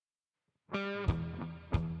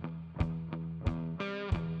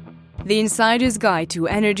The Insider's Guide to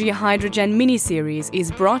Energy Hydrogen mini-series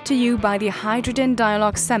is brought to you by the Hydrogen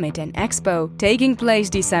Dialogue Summit and Expo, taking place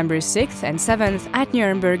December 6th and 7th at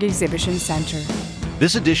Nuremberg Exhibition Center.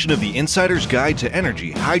 This edition of the Insider's Guide to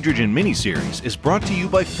Energy Hydrogen mini-series is brought to you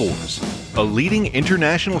by Force, a leading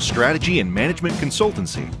international strategy and management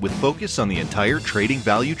consultancy with focus on the entire trading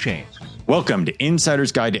value chain. Welcome to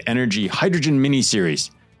Insider's Guide to Energy Hydrogen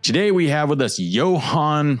mini-series. Today we have with us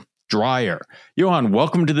Johan Dreyer. Johan,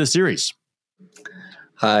 welcome to the series.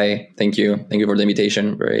 Hi, thank you. Thank you for the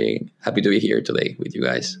invitation. Very happy to be here today with you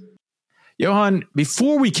guys. Johan,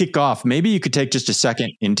 before we kick off, maybe you could take just a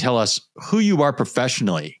second and tell us who you are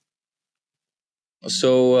professionally.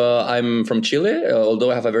 So I'm from Chile, although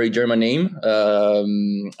I have a very German name.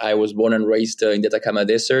 I was born and raised in the Atacama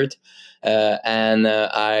Desert. And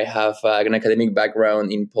I have an academic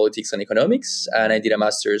background in politics and economics, and I did a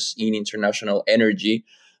master's in international energy,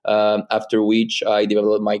 after which I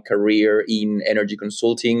developed my career in energy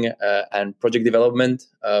consulting and project development.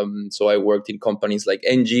 So I worked in companies like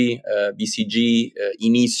Engie, BCG,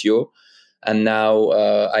 Inicio, and now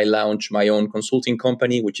I launched my own consulting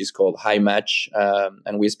company, which is called High Match,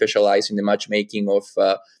 and we specialize in the matchmaking of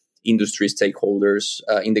industry stakeholders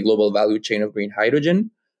in the global value chain of green hydrogen.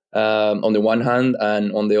 On the one hand,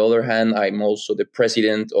 and on the other hand, I'm also the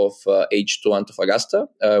president of H2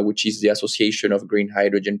 Antofagasta, which is the Association of Green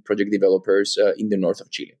Hydrogen Project Developers in the north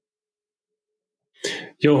of Chile.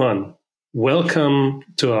 Johan, welcome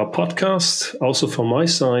to our podcast, also from my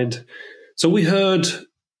side. So we heard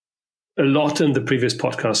a lot in the previous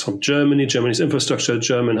podcast from Germany, Germany's infrastructure,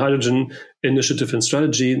 German hydrogen initiative and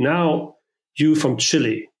strategy. Now you from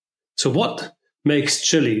Chile. So what makes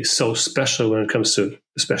Chile so special when it comes to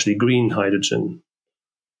especially green hydrogen?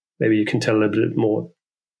 Maybe you can tell a little bit more.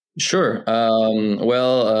 Sure.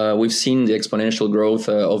 We've seen the exponential growth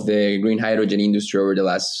of the green hydrogen industry over the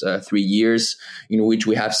last 3 years, in which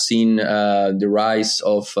we have seen the rise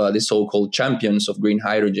of the so-called champions of green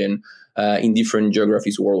hydrogen in different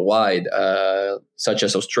geographies worldwide, such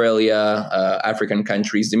as Australia, African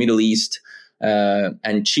countries, the Middle East,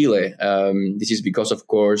 and Chile. This is because, of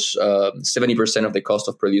course, 70% of the cost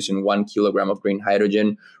of producing 1 kilogram of green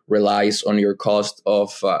hydrogen relies on your cost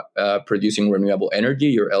of producing renewable energy,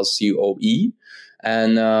 your LCOE.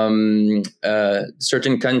 And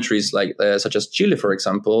certain countries, like such as Chile, for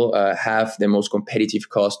example, have the most competitive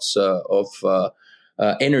costs of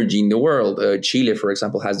energy in the world. Chile, for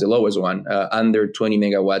example, has the lowest one, under 20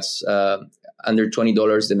 megawatts, under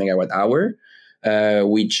 $20 the megawatt hour.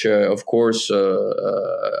 Which, of course,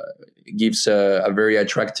 gives a very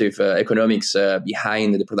attractive economics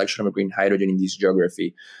behind the production of green hydrogen in this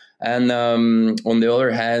geography. And on the other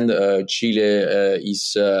hand, Chile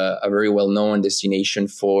is a very well-known destination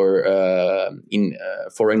for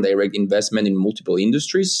foreign direct investment in multiple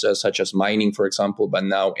industries, such as mining, for example, but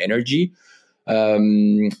now energy.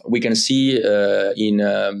 We can see in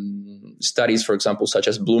studies, for example, such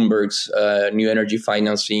as Bloomberg's New Energy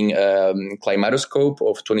Financing Climatoscope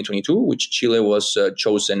of 2022, which Chile was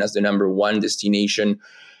chosen as the number one destination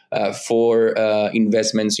for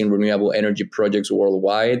investments in renewable energy projects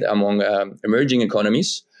worldwide among emerging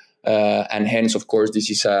economies. And hence, of course,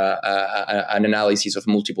 this is an analysis of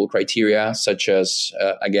multiple criteria, such as,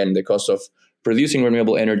 again, the cost of producing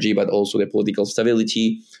renewable energy, but also the political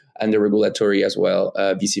stability and the regulatory as well,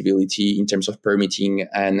 visibility in terms of permitting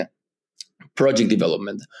and project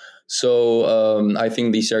development. So I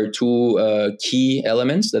think these are two key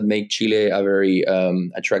elements that make Chile a very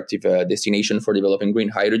attractive destination for developing green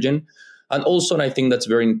hydrogen. And also, and I think that's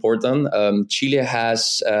very important, Chile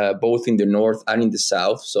has both in the north and in the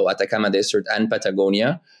south, so Atacama Desert and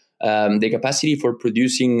Patagonia, the capacity for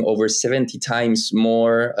producing over 70 times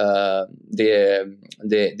more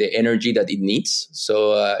the energy that it needs.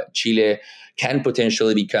 So Chile can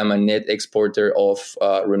potentially become a net exporter of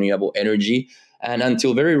renewable energy. And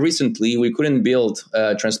until very recently, we couldn't build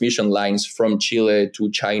transmission lines from Chile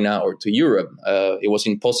to China or to Europe. It was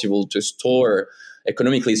impossible to store,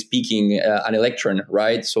 economically speaking, an electron,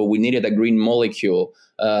 right? So we needed a green molecule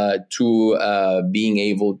to being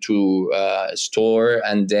able to store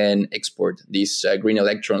and then export these green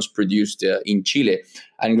electrons produced in Chile.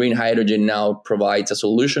 And green hydrogen now provides a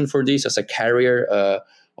solution for this as a carrier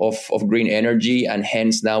of green energy. And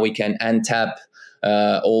hence now we can untap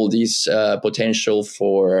all this potential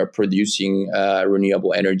for producing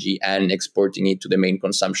renewable energy and exporting it to the main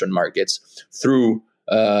consumption markets through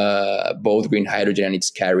both green hydrogen and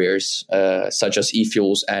its carriers, such as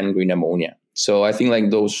e-fuels and green ammonia. So I think like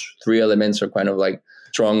those three elements are kind of like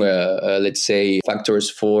strong, let's say, factors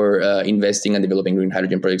for investing and developing green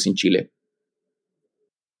hydrogen projects in Chile.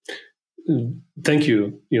 Thank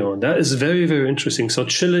you, Johan. That is very, very interesting. So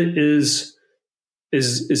Chile is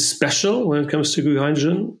special when it comes to green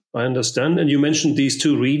hydrogen, I understand. And you mentioned these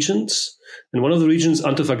two regions. And one of the regions,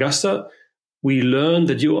 Antofagasta, we learned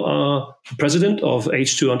that you are president of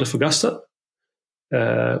H2 Antofagasta.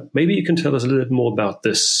 Maybe you can tell us a little bit more about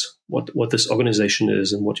this, what this organization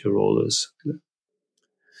is and what your role is.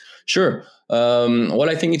 Sure. Well,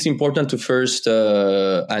 I think it's important to first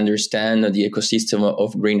understand the ecosystem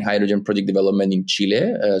of green hydrogen project development in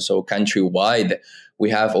Chile. So countrywide, we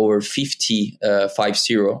have over 50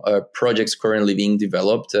 projects currently being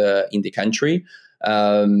developed in the country.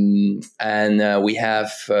 And we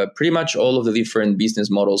have pretty much all of the different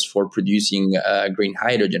business models for producing green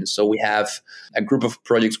hydrogen. So we have a group of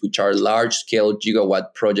projects which are large-scale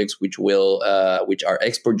gigawatt projects, which are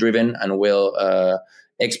export-driven and will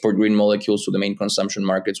export green molecules to the main consumption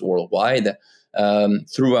markets worldwide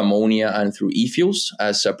through ammonia and through e-fuels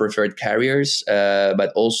as preferred carriers.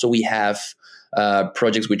 But also we have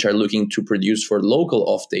projects which are looking to produce for local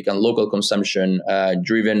offtake and local consumption,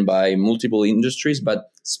 driven by multiple industries,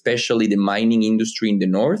 but especially the mining industry in the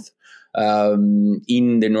north.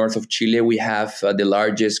 In the north of Chile, we have the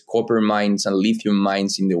largest copper mines and lithium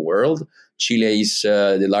mines in the world. Chile is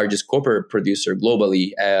the largest copper producer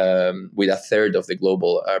globally, with a third of the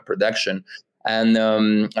global production. And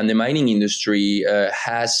the mining industry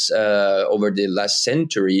has, over the last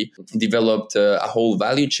century, developed a whole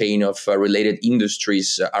value chain of related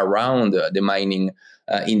industries around the mining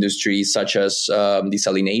industry, such as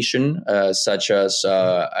desalination, such as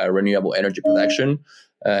renewable energy production.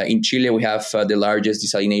 In Chile, we have the largest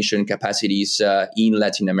desalination capacities in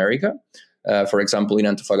Latin America. For example, in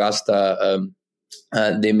Antofagasta,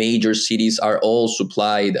 the major cities are all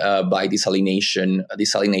supplied by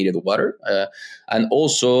desalinated water. And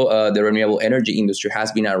also the renewable energy industry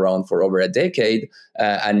has been around for over a decade.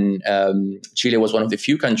 And Chile was one of the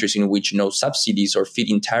few countries in which no subsidies or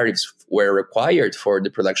feed-in tariffs were required for the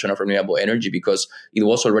production of renewable energy, because it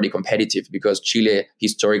was already competitive, because Chile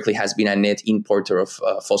historically has been a net importer of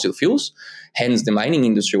fossil fuels. Hence, the mining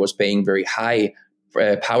industry was paying very high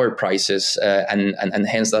power prices, and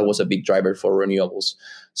hence that was a big driver for renewables.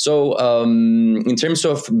 So in terms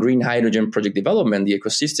of green hydrogen project development, the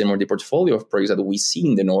ecosystem or the portfolio of projects that we see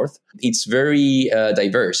in the north, it's very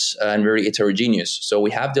diverse and very heterogeneous. So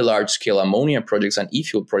we have the large-scale ammonia projects and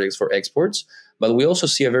e-fuel projects for exports, but we also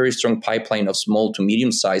see a very strong pipeline of small to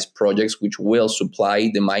medium-sized projects which will supply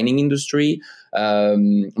the mining industry,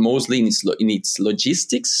 mostly in its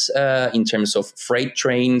logistics, in terms of freight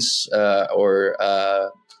trains or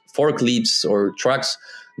forklifts or trucks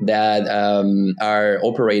that are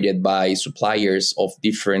operated by suppliers of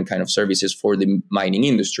different kind of services for the mining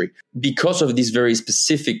industry. Because of this very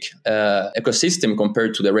specific ecosystem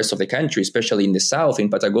compared to the rest of the country, especially in the south, in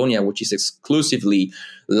Patagonia, which is exclusively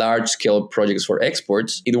large-scale projects for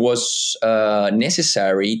exports, it was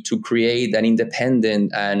necessary to create an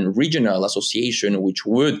independent and regional association which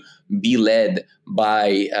would be led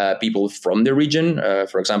by people from the region.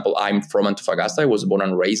 For example, I'm from Antofagasta. I was born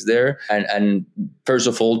and raised there. And first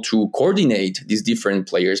of all, to coordinate these different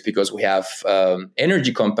players, because we have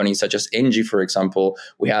energy companies such as Engie, for example.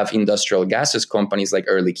 We have industrial gases companies like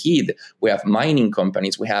Air Liquide. We have mining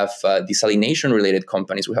companies. We have desalination-related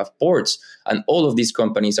companies. We have ports. And all of these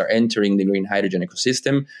companies are entering the green hydrogen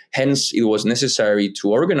ecosystem. Hence, it was necessary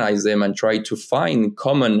to organize them and try to find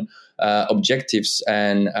common objectives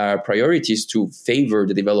and priorities to favor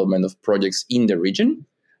the development of projects in the region.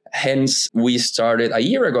 Hence, we started a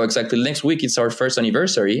year ago, exactly next week, it's our first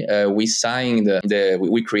anniversary. We signed,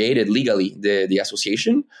 we created legally the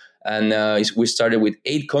association. And we started with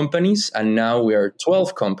 8 companies, and now we are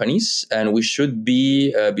 12 companies, and we should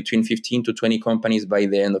be between 15 to 20 companies by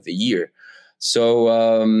the end of the year. So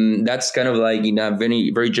that's kind of like in a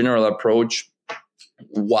very, very general approach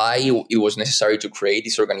why it was necessary to create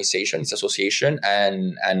this organization, this association.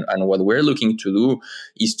 And what we're looking to do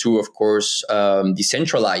is to, of course,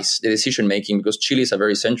 decentralize the decision-making, because Chile is a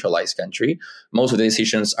very centralized country. Most of the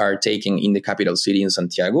decisions are taken in the capital city in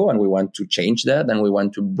Santiago, and we want to change that. And we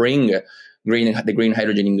want to bring the green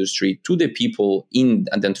hydrogen industry to the people in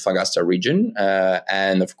the Antofagasta region,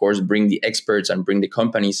 and of course bring the experts and bring the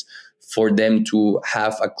companies for them to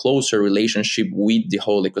have a closer relationship with the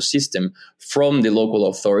whole ecosystem, from the local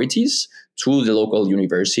authorities to the local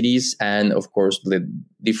universities, and of course the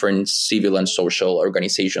different civil and social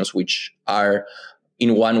organizations which are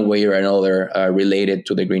in one way or another related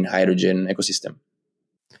to the green hydrogen ecosystem.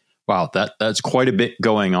 Wow, that's quite a bit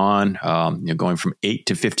going on. Going from 8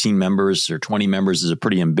 to 15 members or 20 members is a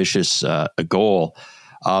pretty ambitious goal.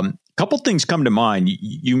 Couple things come to mind.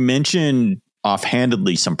 You mentioned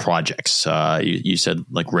offhandedly some projects. You said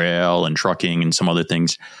like rail and trucking and some other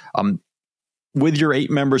things. With your 8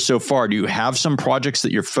 members so far, do you have some projects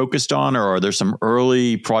that you're focused on, or are there some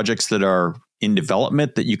early projects that are in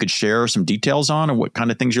development that you could share some details on, or what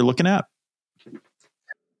kind of things you're looking at?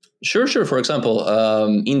 Sure. For example,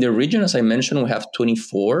 in the region, as I mentioned, we have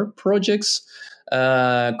 24 projects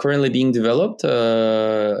currently being developed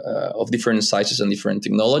of different sizes and different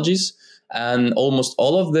technologies. And almost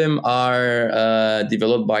all of them are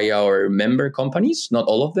developed by our member companies. Not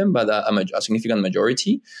all of them, but a significant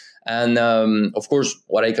majority. And of course,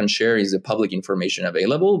 what I can share is the public information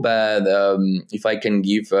available. But if I can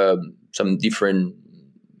give some different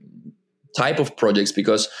type of projects,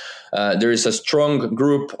 because there is a strong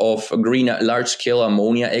group of green large-scale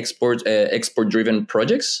ammonia export-driven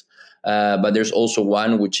projects. But there's also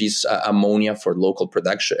one which is ammonia for local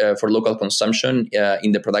production, for local consumption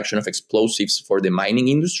in the production of explosives for the mining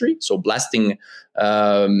industry. So blasting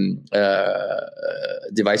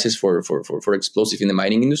devices for explosive in the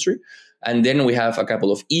mining industry. And then we have a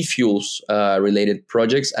couple of e-fuels related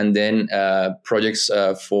projects, and then projects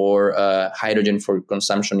for hydrogen for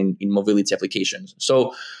consumption in mobility applications.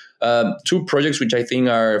 So 2 projects which I think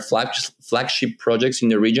are flagship projects in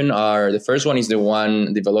the region are, the first one is the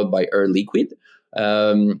one developed by Air Liquide.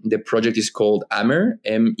 The project is called AMER,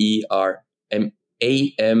 AMER,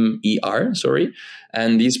 sorry.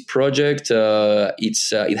 And this project,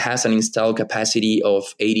 it has an installed capacity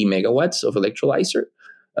of 80 megawatts of electrolyzer.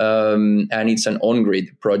 And it's an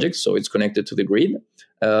on-grid project, so it's connected to the grid.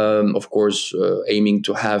 Of course, aiming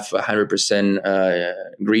to have 100%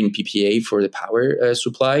 green PPA for the power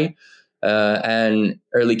supply. And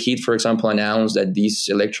Air Liquide, for example, announced that this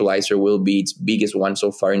electrolyzer will be its biggest one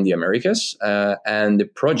so far in the Americas. And the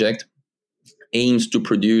project aims to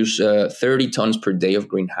produce 30 tons per day of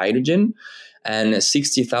green hydrogen and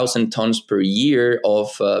 60,000 tons per year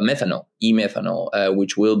of methanol, e-methanol,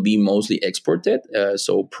 which will be mostly exported.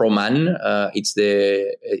 So Proman, it's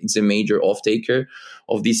the major off-taker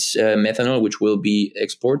of this methanol, which will be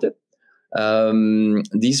exported.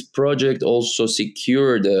 This project also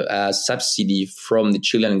secured a subsidy from the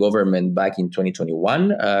Chilean government back in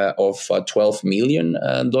 2021 of $12 million,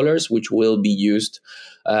 which will be used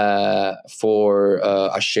for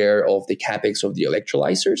a share of the capex of the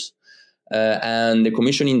electrolyzers. And the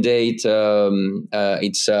commissioning date,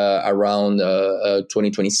 it's around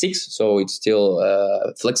 2026. So it's still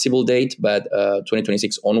a flexible date, but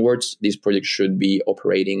 2026 onwards, this project should be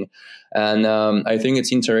operating. And I think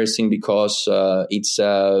it's interesting because it's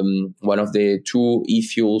one of the 2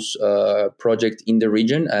 e-fuels project in the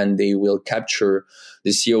region, and they will capture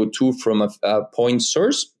the CO2 from a point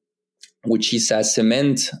source, which is a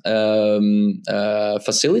cement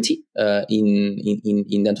facility in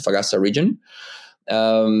the Antofagasta region.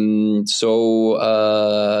 So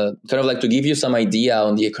kind of like to give you some idea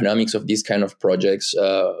on the economics of these kind of projects,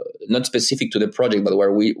 not specific to the project, but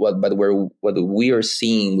what we are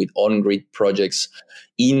seeing with on-grid projects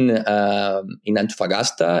in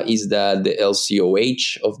Antofagasta is that the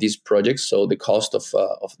LCOH of these projects, so the cost of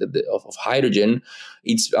hydrogen,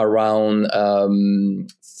 it's around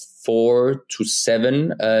 $4 to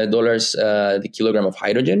 $7 the kilogram of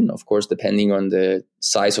hydrogen, of course, depending on the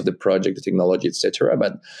size of the project, the technology, etc.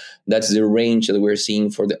 But that's the range that we're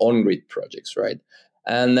seeing for the on-grid projects, right?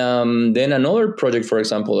 And then another project, for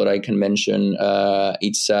example, that I can mention,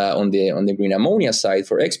 it's on the green ammonia side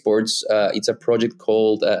for exports. It's a project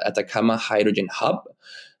called Atacama Hydrogen Hub,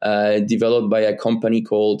 developed by a company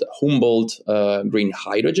called Humboldt Green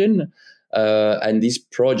Hydrogen. And this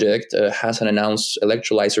project has an announced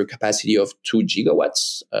electrolyzer capacity of 2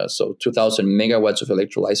 gigawatts, so 2,000 megawatts of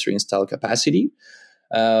electrolyzer installed capacity,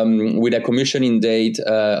 with a commissioning date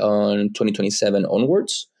on 2027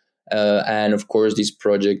 onwards. And of course, this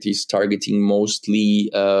project is targeting mostly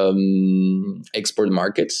export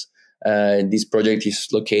markets. This project is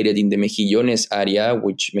located in the Mejillones area,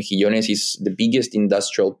 which Mejillones is the biggest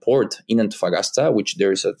industrial port in Antofagasta, which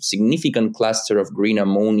there is a significant cluster of green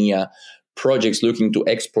ammonia projects looking to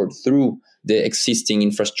export through the existing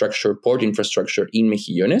port infrastructure in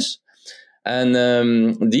Mejillones. And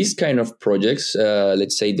these kind of projects,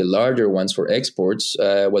 let's say the larger ones for exports,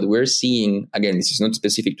 what we're seeing, again, this is not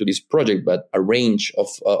specific to this project, but a range of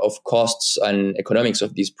costs and economics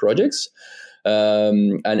of these projects.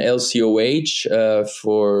 And LCOH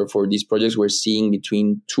for these projects, we're seeing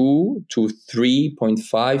between $2 to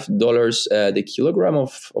 $3.5 the kilogram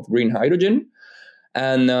of green hydrogen.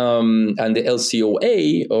 And the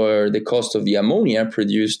LCOA, or the cost of the ammonia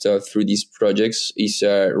produced through these projects, is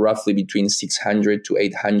roughly between $600 to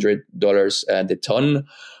 $800 the ton,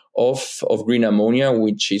 of green ammonia,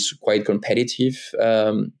 which is quite competitive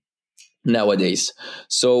nowadays.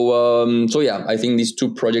 So yeah, I think these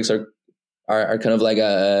two projects are kind of like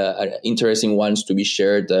interesting ones to be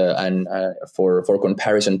shared and for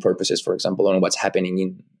comparison purposes, for example, on what's happening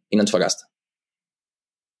in Antofagasta.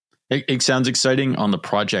 It sounds exciting on the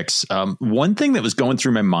projects. One thing that was going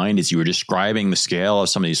through my mind as you were describing the scale of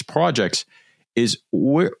some of these projects is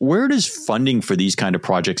where does funding for these kind of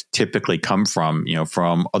projects typically come from? You know,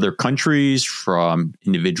 from other countries, from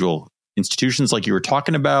individual institutions like you were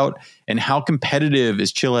talking about, and how competitive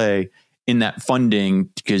is Chile in that funding?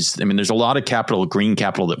 Because I mean, there's a lot of capital, green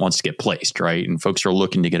capital, that wants to get placed, right? And folks are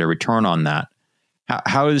looking to get a return on that.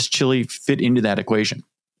 How does Chile fit into that equation?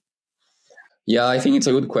 Yeah, I think it's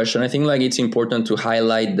a good question. I think like it's important to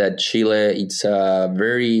highlight that Chile, it's a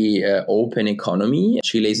very open economy.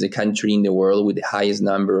 Chile is the country in the world with the highest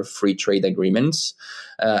number of free trade agreements.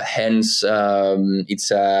 Hence,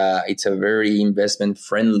 it's a very investment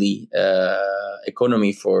friendly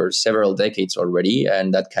economy for several decades already,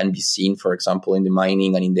 and that can be seen, for example, in the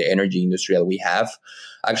mining and in the energy industry that we have.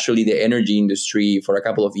 Actually, the energy industry for a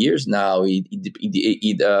couple of years now, it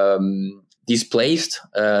displaced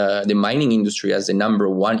the mining industry as the number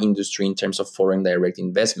one industry in terms of foreign direct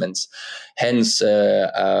investments. Hence, we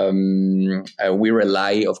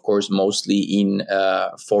rely, of course, mostly in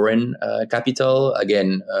foreign capital.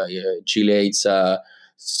 Again, Chile, it's a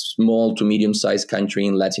small to medium-sized country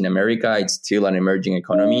in Latin America. It's still an emerging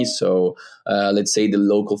economy. So let's say the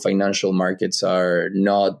local financial markets are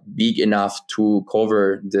not big enough to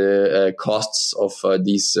cover the costs of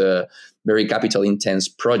these very capital intense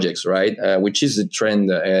projects, right? Which is a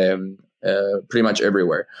trend pretty much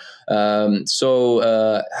everywhere.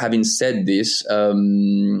 So having said this,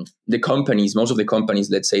 the companies, most of the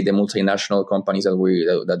companies, let's say the multinational companies that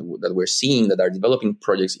we're seeing that are developing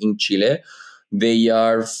projects in Chile, they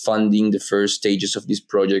are funding the first stages of these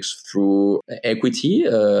projects through equity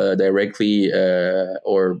directly,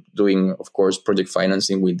 or doing, of course, project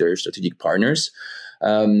financing with their strategic partners.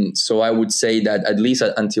 So I would say that at least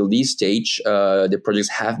until this stage, the projects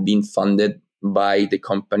have been funded by the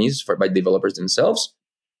companies, by developers themselves.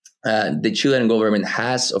 The Chilean government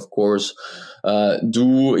has, of course,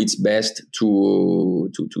 do its best to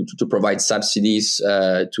provide subsidies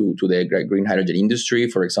to the green hydrogen industry.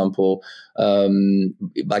 For example,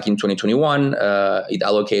 back in 2021, it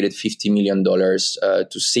allocated $50 million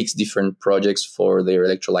to 6 different projects for their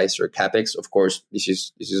electrolyzer capex. Of course, this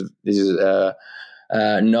is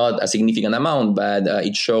not a significant amount, but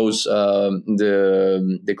it shows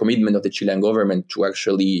the commitment of the Chilean government to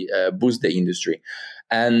actually boost the industry.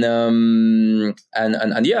 And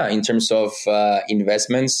yeah, in terms of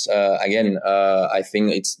investments, again, I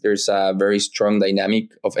think there's a very strong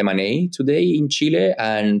dynamic of M&A today in Chile,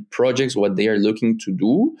 and projects, what they are looking to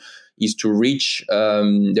do is to reach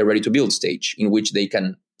the ready to build stage, in which they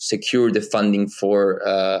can secure the funding for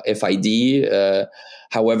FID.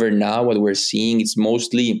 However, now what we're seeing, it's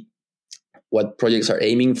mostly what projects are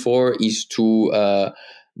aiming for is to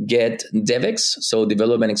get DEVEX, so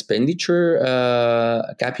development expenditure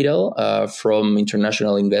capital from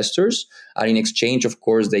international investors. And in exchange, of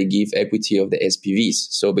course, they give equity of the SPVs.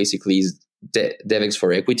 So basically, it's DEVEX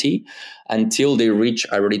for equity until they reach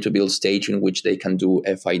a ready-to-build stage in which they can do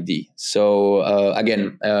FID. So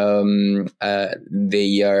again,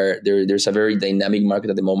 there's a very dynamic market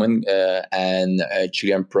at the moment, and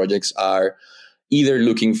Chilean projects are either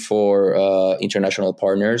looking for international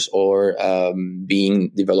partners or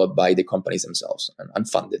being developed by the companies themselves and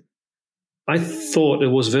funded. I thought it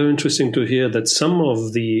was very interesting to hear that some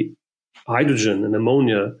of the hydrogen and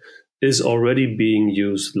ammonia is already being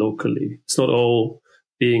used locally. It's not all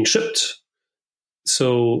being shipped.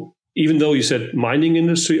 So even though you said mining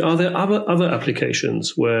industry, are there other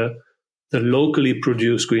applications where the locally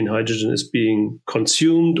produced green hydrogen is being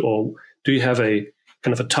consumed? Or do you have a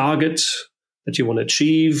kind of a target that you want to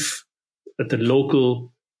achieve, that the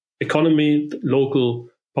local economy, the local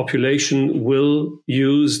population will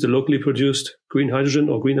use the locally produced green hydrogen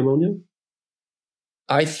or green ammonia?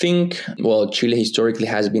 I think, Chile historically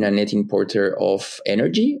has been a net importer of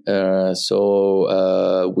energy.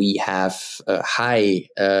 So we have high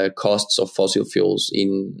costs of fossil fuels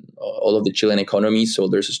in all of the Chilean economy. So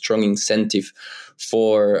there's a strong incentive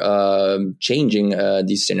for changing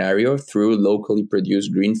this scenario through locally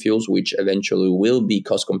produced green fuels, which eventually will be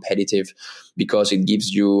cost competitive because it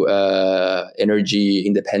gives you energy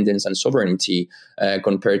independence and sovereignty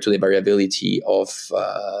compared to the variability of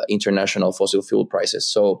international fossil fuel prices.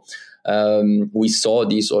 So we saw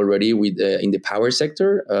this already with in the power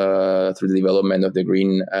sector through the development of the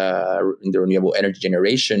green, in the renewable energy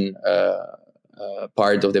generation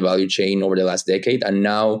part of the value chain over the last decade. And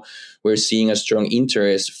now we're seeing a strong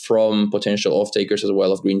interest from potential off-takers as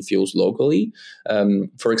well of green fuels locally.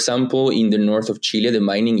 For example, in the north of Chile, the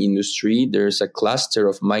mining industry, there's a cluster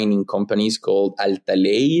of mining companies called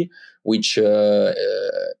Altaley, which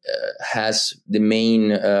has the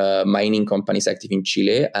main mining companies active in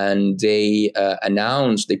Chile. And they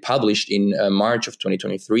published in March of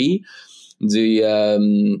 2023 the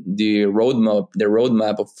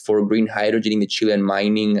roadmap for green hydrogen in the Chilean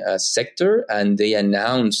mining sector, and they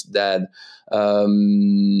announced that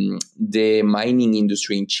the mining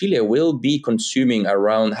industry in Chile will be consuming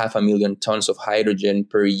around 500,000 tons of hydrogen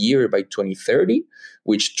per year by 2030,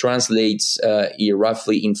 which translates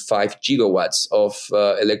roughly in 5 gigawatts of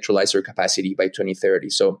electrolyzer capacity by 2030.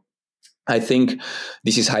 So I think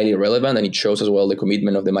this is highly relevant, and it shows as well the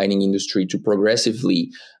commitment of the mining industry to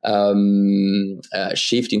progressively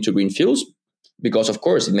shift into green fuels. Because, of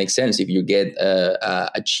course, it makes sense if you get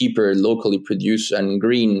a cheaper, locally produced and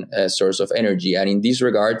green source of energy. And in this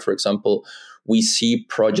regard, for example, we see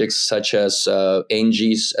projects such as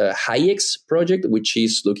Engie's HyEx project, which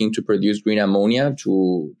is looking to produce green ammonia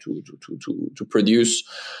to produce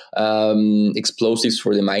explosives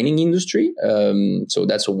for the mining industry. So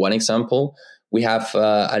that's one example. We have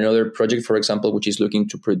another project, for example, which is looking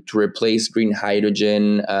to replace green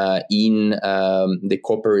hydrogen in the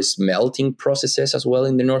copper smelting processes as well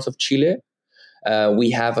in the north of Chile. We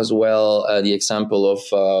have as well the example of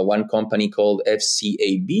one company called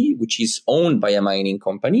FCAB, which is owned by a mining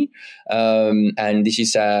company. And this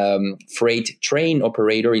is a freight train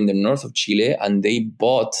operator in the north of Chile. And they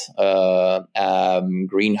bought a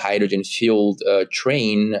green hydrogen fueled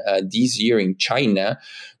train this year in China,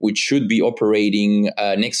 which should be operating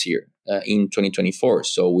next year in 2024.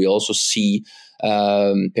 So we also see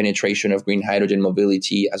penetration of green hydrogen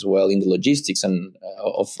mobility as well in the logistics and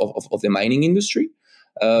of the mining industry.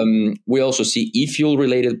 We also see e-fuel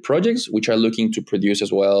related projects, which are looking to produce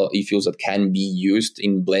as well e-fuels that can be used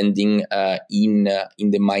in blending in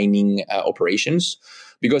the mining operations.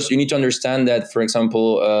 Because you need to understand that, for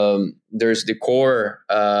example, there's the core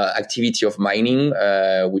activity of mining,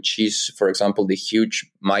 which is, for example, the huge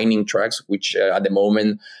mining trucks, which at the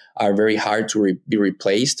moment are very hard to be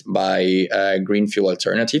replaced by green fuel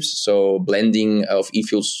alternatives. So blending of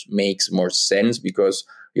e-fuels makes more sense because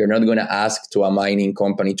you're not going to ask to a mining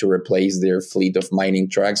company to replace their fleet of mining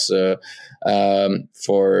trucks for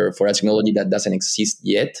a technology that doesn't exist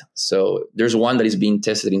yet. So there's one that is being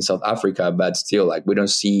tested in South Africa, but still, like, we don't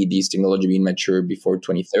see this technology being mature before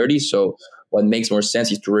 2030. So what makes more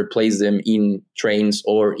sense is to replace them in trains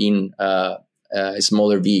or in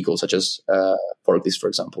smaller vehicles, such as forklifts, for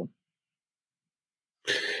example.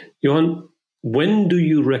 Johan, when do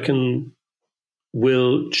you reckon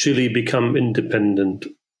will Chile become independent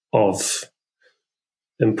of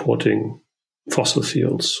importing fossil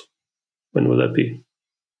fuels? When will that be?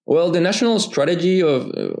 Well, the national strategy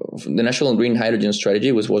of the national green hydrogen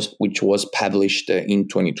strategy which was published in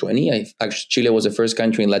 2020. Actually, Chile was the first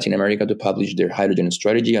country in Latin America to publish their hydrogen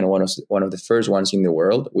strategy, and one of the first ones in the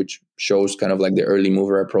world, which shows kind of like the early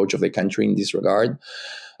mover approach of the country in this regard.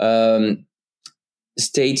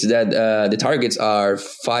 States that the targets are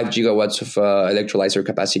 5 gigawatts of electrolyzer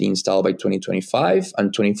capacity installed by 2025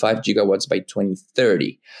 and 25 gigawatts by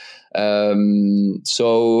 2030.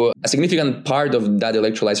 So a significant part of that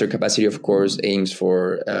electrolyzer capacity, of course, aims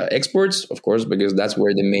for exports, of course, because that's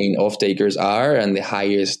where the main off-takers are and the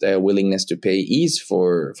highest willingness to pay is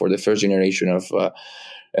for the first generation of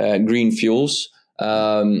green fuels.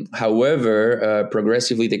 However,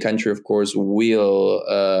 progressively, the country, of course,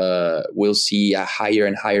 will see a higher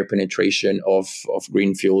and higher penetration of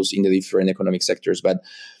green fuels in the different economic sectors. But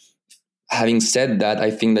having said that, I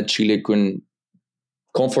think that Chile can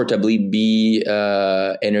comfortably be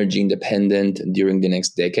energy independent during the next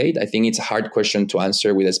decade. I think it's a hard question to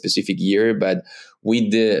answer with a specific year, but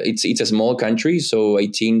it's a small country, so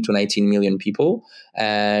 18 to 19 million people,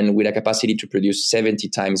 and with a capacity to produce 70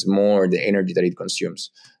 times more the energy that it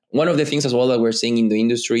consumes. One of the things as well that we're seeing in the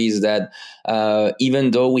industry is that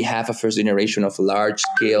even though we have a first generation of large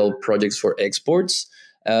scale projects for exports,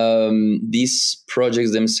 these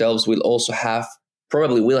projects themselves will also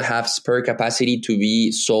probably will have spare capacity to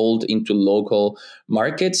be sold into local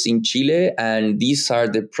markets in Chile. And these are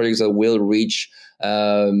the projects that will reach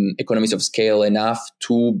economies of scale enough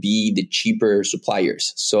to be the cheaper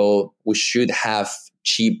suppliers. So we should have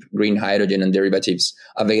cheap green hydrogen and derivatives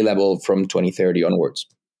available from 2030 onwards.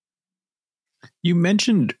 You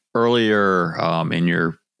mentioned earlier in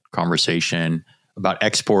your conversation about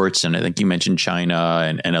exports, and I think you mentioned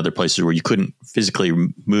China and other places where you couldn't physically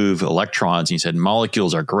move electrons. And you said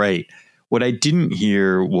molecules are great. What I didn't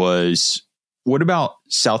hear was, what about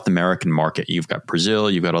South American market? You've got Brazil,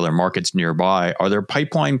 you've got other markets nearby. Are there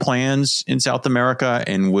pipeline plans in South America?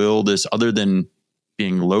 And will this, other than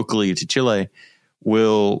being locally to Chile,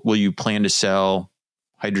 will you plan to sell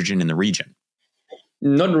hydrogen in the region?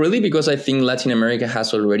 Not really, because I think Latin America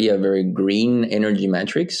has already a very green energy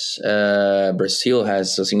matrix. Brazil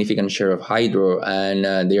has a significant share of hydro,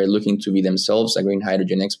 and they are looking to be themselves a green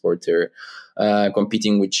hydrogen exporter,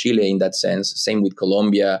 competing with Chile in that sense. Same with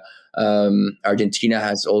Colombia. Argentina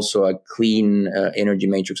has also a clean energy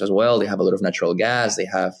matrix as well. They have a lot of natural gas. They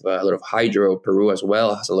have a lot of hydro. Peru as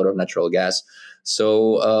well has a lot of natural gas.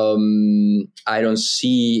 So I don't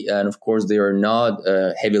see, and of course they are not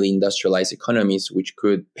heavily industrialized economies, which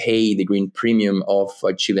could pay the green premium of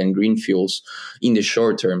Chilean green fuels in the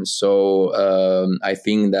short term. So I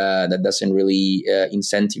think that doesn't really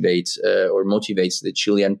incentivize or motivates the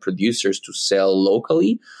Chilean producers to sell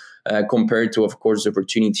locally. Compared to, of course, the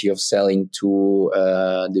opportunity of selling to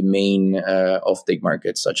the main offtake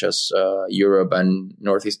markets such as Europe and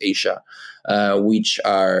Northeast Asia, which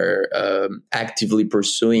are actively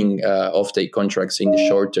pursuing offtake contracts in the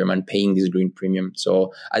short term and paying this green premium.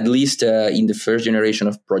 So at least in the first generation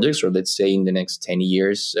of projects, or let's say in the next 10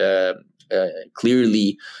 years,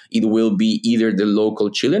 clearly it will be either the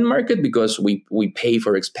local Chilean market, because we pay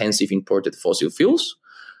for expensive imported fossil fuels,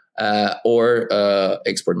 or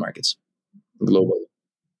export markets globally.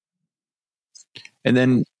 And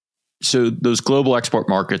then, so those global export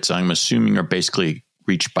markets, I'm assuming, are basically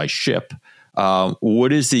reached by ship.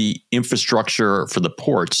 What is the infrastructure for the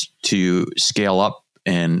ports to scale up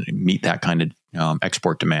and meet that kind of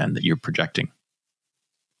export demand that you're projecting?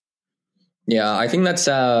 Yeah, I think that's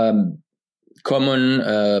a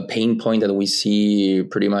common pain point that we see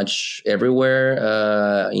pretty much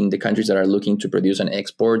everywhere in the countries that are looking to produce and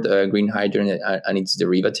export green hydrogen and its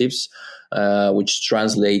derivatives, which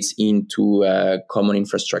translates into common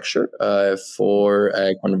infrastructure for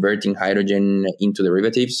converting hydrogen into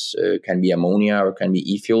derivatives. Can be ammonia or can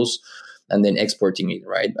be e-fuels, and then exporting it,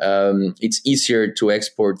 right? It's easier to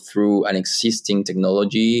export through an existing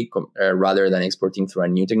technology rather than exporting through a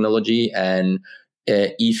new technology. And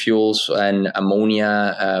e-fuels and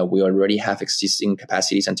ammonia, we already have existing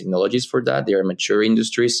capacities and technologies for that. They are mature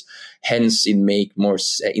industries. Hence, it makes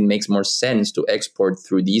more sense to export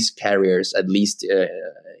through these carriers, at least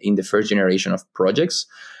in the first generation of projects.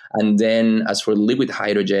 And then as for liquid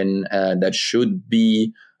hydrogen, that should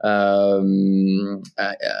be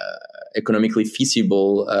economically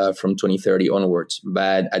feasible from 2030 onwards.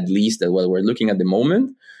 But at least that what we're looking at the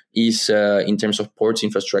moment is in terms of ports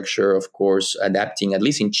infrastructure, of course, adapting, at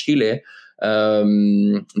least in Chile,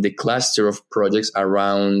 the cluster of projects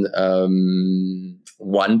around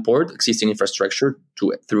one port, existing infrastructure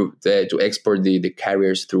to export the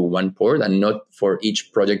carriers through one port, and not for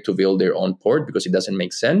each project to build their own port, because it doesn't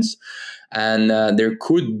make sense. And there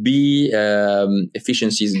could be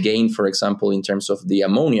efficiencies gained, for example, in terms of the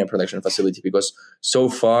ammonia production facility, because so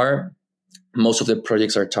far, most of the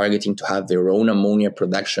projects are targeting to have their own ammonia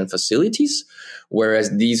production facilities, whereas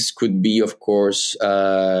these could be, of course,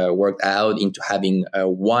 worked out into having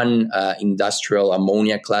one industrial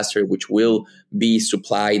ammonia cluster, which will be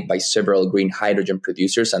supplied by several green hydrogen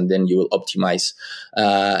producers, and then you will optimize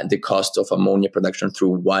the cost of ammonia production through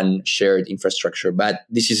one shared infrastructure. But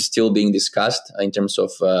this is still being discussed in terms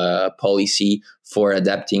of policy for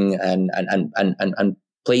adapting and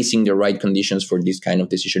placing the right conditions for this kind of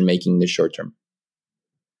decision making in the short term.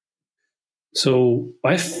 So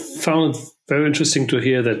I found it very interesting to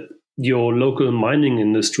hear that your local mining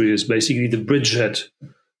industry is basically the bridgehead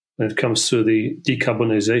when it comes to the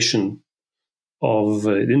decarbonization of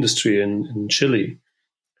the industry in Chile.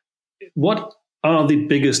 What are the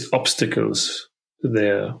biggest obstacles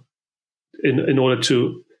there in order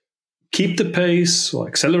to keep the pace or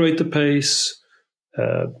accelerate the pace,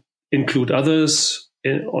 include others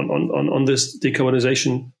on this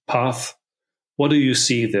decarbonization path? What do you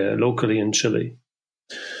see there locally in Chile?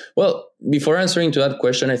 Well, before answering to that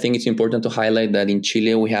question, I think it's important to highlight that in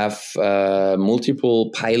Chile, we have multiple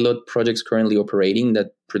pilot projects currently operating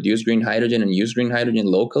that produce green hydrogen and use green hydrogen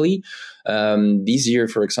locally. This year,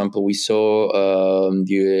 for example, we saw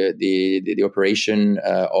the operation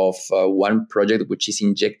of one project which is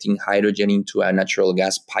injecting hydrogen into a natural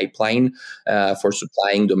gas pipeline for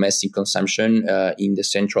supplying domestic consumption in the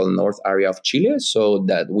central and north area of Chile. So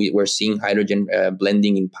that we're seeing hydrogen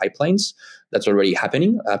blending in pipelines. That's already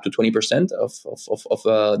happening, up to 20% of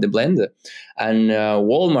the blend. And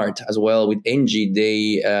Walmart as well with Engie,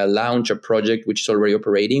 they launch a project which is already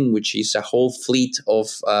operating, which is a whole fleet of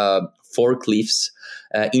forklifts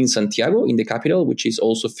in Santiago, in the capital, which is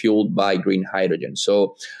also fueled by green hydrogen.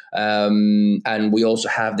 So, and we also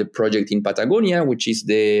have the project in Patagonia, which is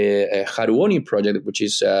the Haruoni project, which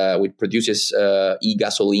produces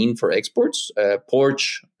e-gasoline for exports.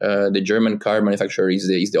 Porsche, the German car manufacturer, is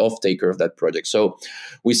the off-taker of that project. So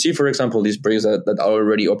we see, for example, these projects that are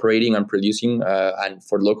already operating and producing and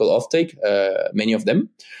for local offtake, many of them.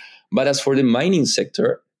 But as for the mining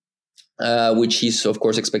sector, which is, of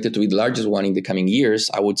course, expected to be the largest one in the coming years,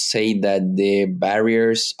 I would say that the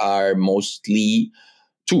barriers are mostly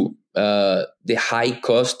two. The high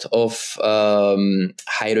cost of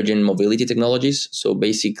hydrogen mobility technologies. So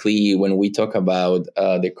basically, when we talk about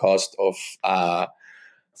the cost of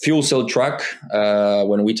fuel cell truck,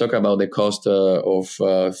 when we talk about the cost of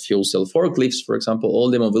fuel cell forklifts, for example, all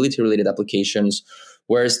the mobility-related applications,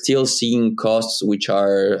 we're still seeing costs which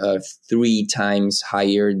are 3 times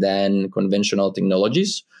higher than conventional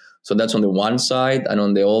technologies. So that's on the one side. And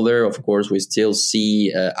on the other, of course, we still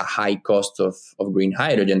see a high cost of green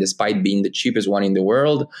hydrogen, despite being the cheapest one in the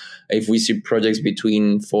world. If we see projects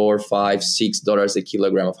between $4, $5, $6 a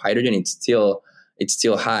kilogram of hydrogen, it's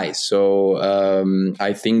still high. So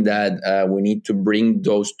I think that we need to bring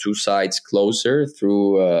those two sides closer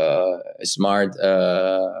through smart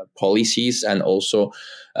policies, and also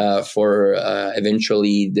for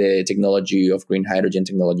eventually the technology of green hydrogen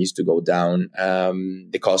technologies to go down,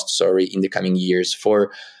 the cost, in the coming years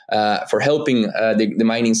for helping the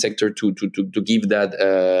mining sector to give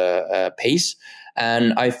that pace.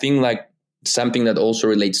 And I think something that also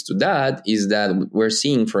relates to that is that we're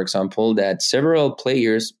seeing, for example, that several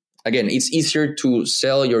players, again, it's easier to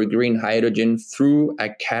sell your green hydrogen through a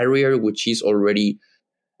carrier which is already,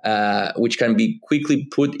 which can be quickly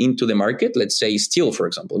put into the market. Let's say steel, for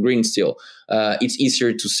example, green steel. It's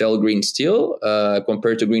easier to sell green steel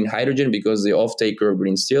compared to green hydrogen, because the off-taker of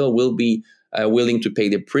green steel will be willing to pay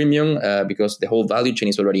the premium because the whole value chain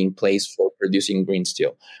is already in place for producing green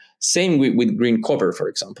steel. Same with green copper, for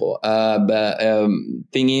example.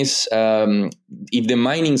 Thing is, if the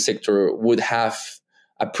mining sector would have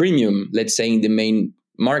a premium, let's say in the main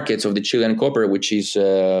markets of the Chilean copper, which is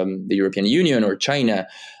the European Union or China,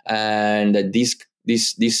 and that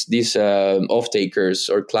these off-takers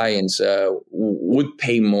or clients would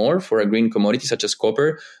pay more for a green commodity such as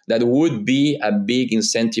copper, that would be a big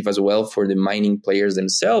incentive as well for the mining players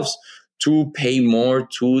themselves to pay more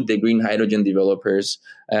to the green hydrogen developers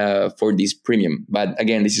for this premium. But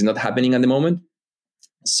again, this is not happening at the moment.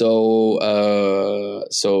 So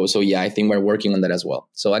yeah, I think we're working on that as well.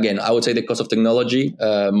 So again, I would say the cost of technology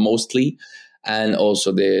mostly, and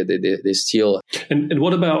also the steel. And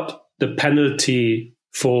what about the penalty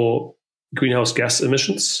for greenhouse gas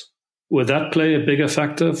emissions? Will that play a bigger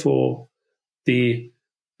factor for the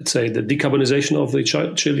decarbonization of the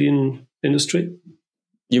Chilean industry?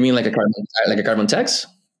 You mean like a carbon tax?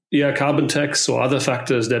 Yeah, carbon tax or other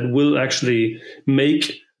factors that will actually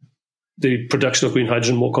make the production of green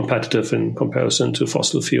hydrogen more competitive in comparison to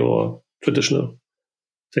fossil fuel or traditional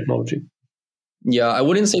technology. Yeah, I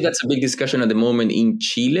wouldn't say that's a big discussion at the moment in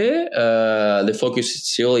Chile. The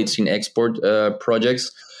focus it's in export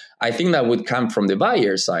projects. I think that would come from the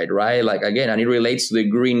buyer side, right? And it relates to the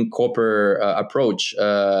green copper approach.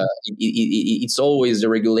 It's always the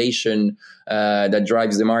regulation that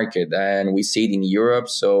drives the market, and we see it in Europe.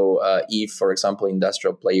 So if, for example,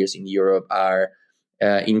 industrial players in Europe are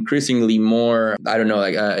increasingly more,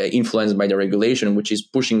 influenced by the regulation, which is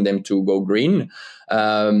pushing them to go green,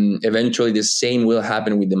 eventually the same will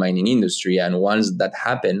happen with the mining industry. And once that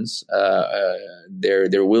happens,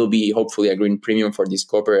 there will be hopefully a green premium for this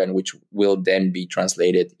copper, and which will then be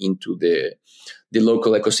translated into the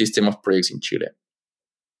local ecosystem of projects in Chile.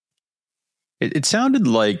 It sounded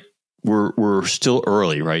like we're still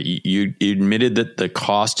early, right? You admitted that the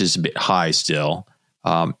cost is a bit high still.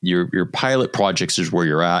 Your pilot projects is where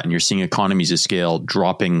you're at, and you're seeing economies of scale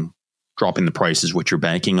dropping the prices, which you're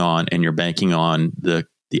banking on, and you're banking on the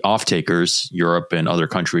off-takers, Europe and other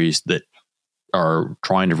countries that are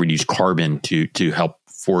trying to reduce carbon to help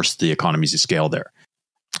force the economies of scale there.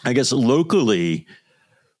 I guess locally,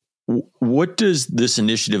 what does this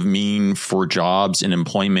initiative mean for jobs and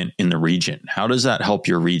employment in the region? How does that help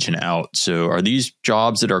your region out? So are these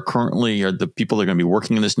jobs that are the people that are going to be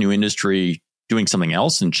working in this new industry doing something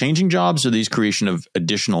else and changing jobs, or these creation of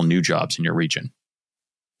additional new jobs in your region?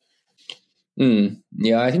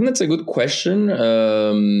 Yeah, I think that's a good question.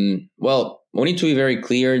 Well, we need to be very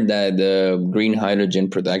clear that the green hydrogen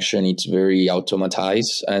production, it's very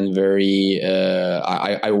automatized and very.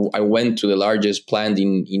 I went to the largest plant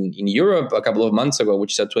in Europe a couple of months ago,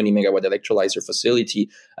 which is a 20 megawatt electrolyzer facility,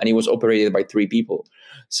 and it was operated by 3 people.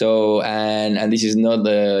 So and this is not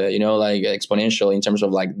the like exponential in terms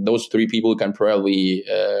of like those 3 people can probably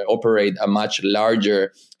operate a much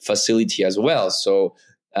larger facility as well. So.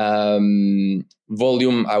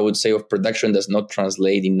 Volume, I would say, of production does not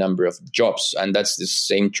translate in number of jobs. And that's the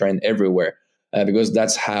same trend everywhere because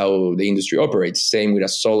that's how the industry operates. Same with a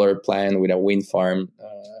solar plant, with a wind farm.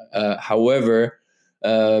 However,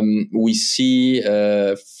 we see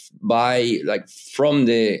from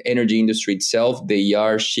the energy industry itself, they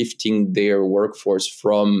are shifting their workforce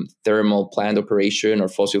from thermal plant operation or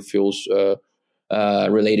fossil fuels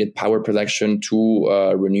related power production to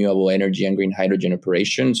renewable energy and green hydrogen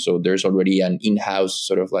operation. So there's already an in-house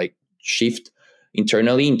sort of like shift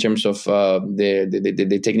internally in terms of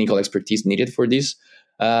the technical expertise needed for this.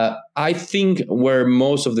 I think where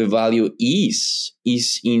most of the value is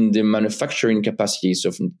in the manufacturing capacities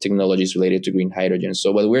of technologies related to green hydrogen.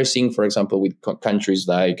 So what we're seeing, for example, with countries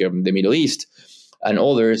like the Middle East and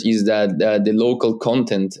others is that the local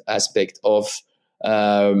content aspect of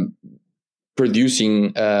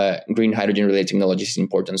producing green hydrogen related technologies is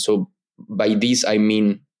important. So by this, I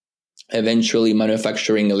mean eventually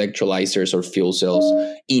manufacturing electrolyzers or fuel cells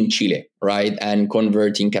in Chile, right? And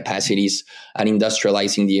converting capacities and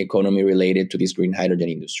industrializing the economy related to this green hydrogen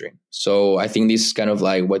industry. So I think this is kind of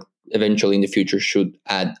like what eventually in the future should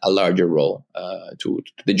add a larger role to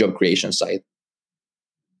the job creation side.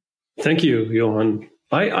 Thank you, Johan.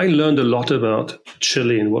 I learned a lot about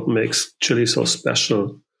Chile and what makes Chile so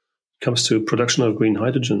special comes to production of green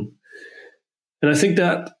hydrogen. And I think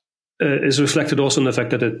that is reflected also in the fact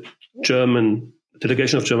that a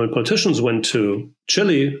delegation of German politicians went to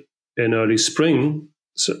Chile in early spring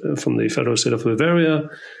from the federal state of Bavaria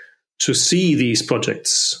to see these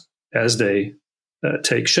projects as they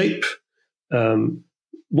take shape.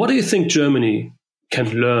 What do you think Germany can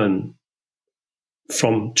learn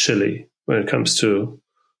from Chile when it comes to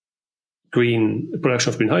production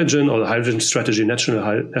of green hydrogen or the hydrogen strategy, national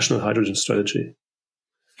hydrogen strategy?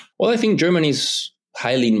 Well, I think Germany is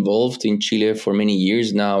highly involved in Chile for many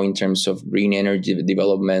years now in terms of green energy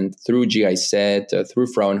development through GIZ, through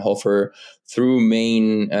Fraunhofer, through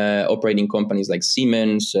main operating companies like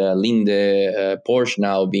Siemens, Linde, Porsche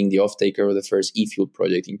now being the off-taker of the first e-fuel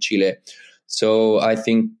project in Chile. So I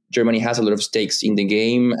think Germany has a lot of stakes in the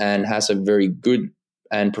game and has a very good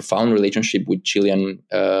and profound relationship with Chilean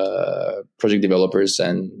project developers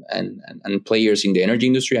and players in the energy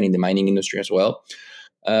industry and in the mining industry as well.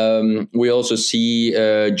 We also see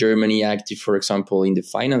Germany active, for example, in the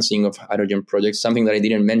financing of hydrogen projects. Something that I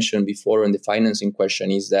didn't mention before in the financing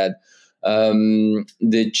question is that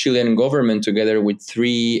the Chilean government, together with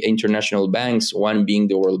 3 international banks, one being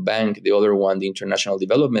the World Bank, the other one the International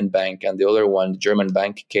Development Bank, and the other one the German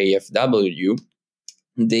bank KfW,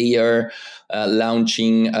 they are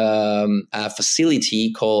launching a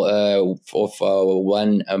facility called of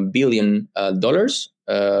 $1 billion,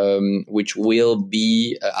 which will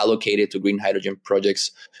be allocated to green hydrogen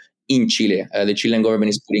projects in Chile. The Chilean government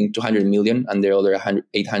is putting 200 million, and the other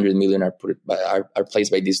 800 million are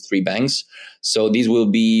placed by these 3 banks. So this will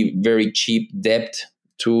be very cheap debt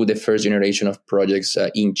to the first generation of projects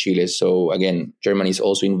in Chile. So again, Germany is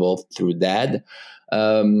also involved through that.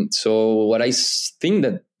 So what I think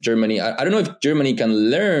that Germany, I don't know if Germany can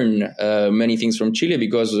learn many things from Chile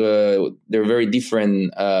because they're very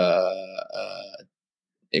different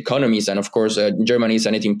economies. And of course, Germany is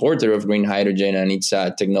a net importer of green hydrogen and it's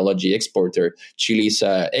a technology exporter. Chile is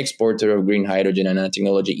an exporter of green hydrogen and a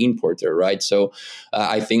technology importer, right? So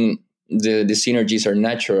I think the synergies are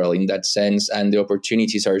natural in that sense, and the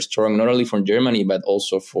opportunities are strong, not only for Germany, but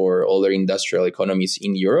also for other industrial economies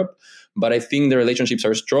in Europe. But I think the relationships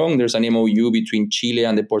are strong. There's an MOU between Chile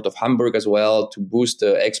and the port of Hamburg as well to boost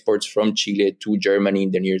exports from Chile to Germany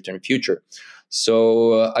in the near-term future.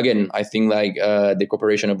 So again, I think like the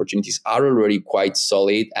cooperation opportunities are already quite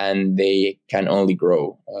solid and they can only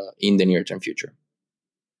grow in the near-term future.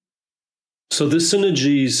 So the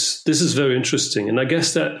synergies, this is very interesting. And I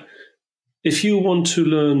guess that if you want to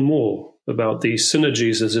learn more about these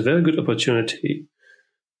synergies, there's a very good opportunity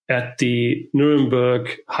at the Nuremberg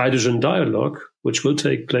Hydrogen Dialogue, which will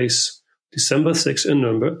take place December 6th in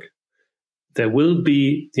Nuremberg. There will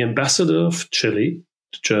be the ambassador of Chile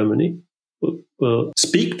to Germany will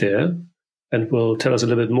speak there and will tell us a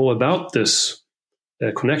little bit more about this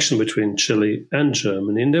connection between Chile and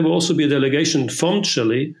Germany. And there will also be a delegation from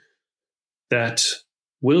Chile that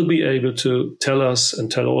will be able to tell us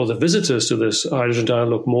and tell all the visitors to this hydrogen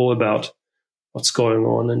dialogue more about what's going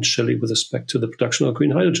on in Chile with respect to the production of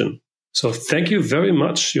green hydrogen. So thank you very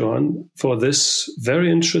much, Johan, for this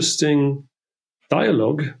very interesting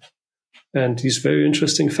dialogue and these very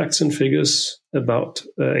interesting facts and figures about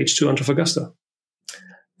H2 Antofagasta.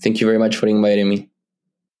 Thank you very much for inviting me.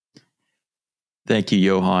 Thank you,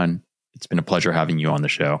 Johan. It's been a pleasure having you on the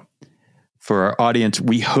show. For our audience,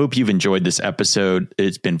 we hope you've enjoyed this episode.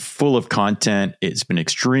 It's been full of content. It's been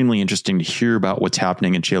extremely interesting to hear about what's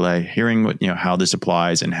happening in Chile, hearing what, how this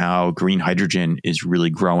applies and how green hydrogen is really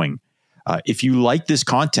growing. If you like this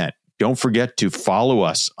content, don't forget to follow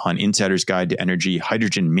us on Insider's Guide to Energy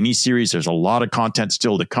Hydrogen mini-series. There's a lot of content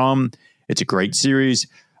still to come. It's a great series.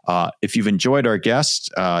 If you've enjoyed our guests,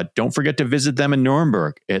 don't forget to visit them in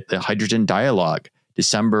Nuremberg at the Hydrogen Dialogue,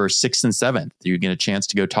 December 6th and 7th. You get a chance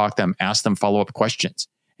to go talk to them, ask them follow-up questions.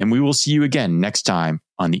 And we will see you again next time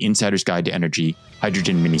on the Insider's Guide to Energy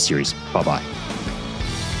Hydrogen mini-series. Bye-bye.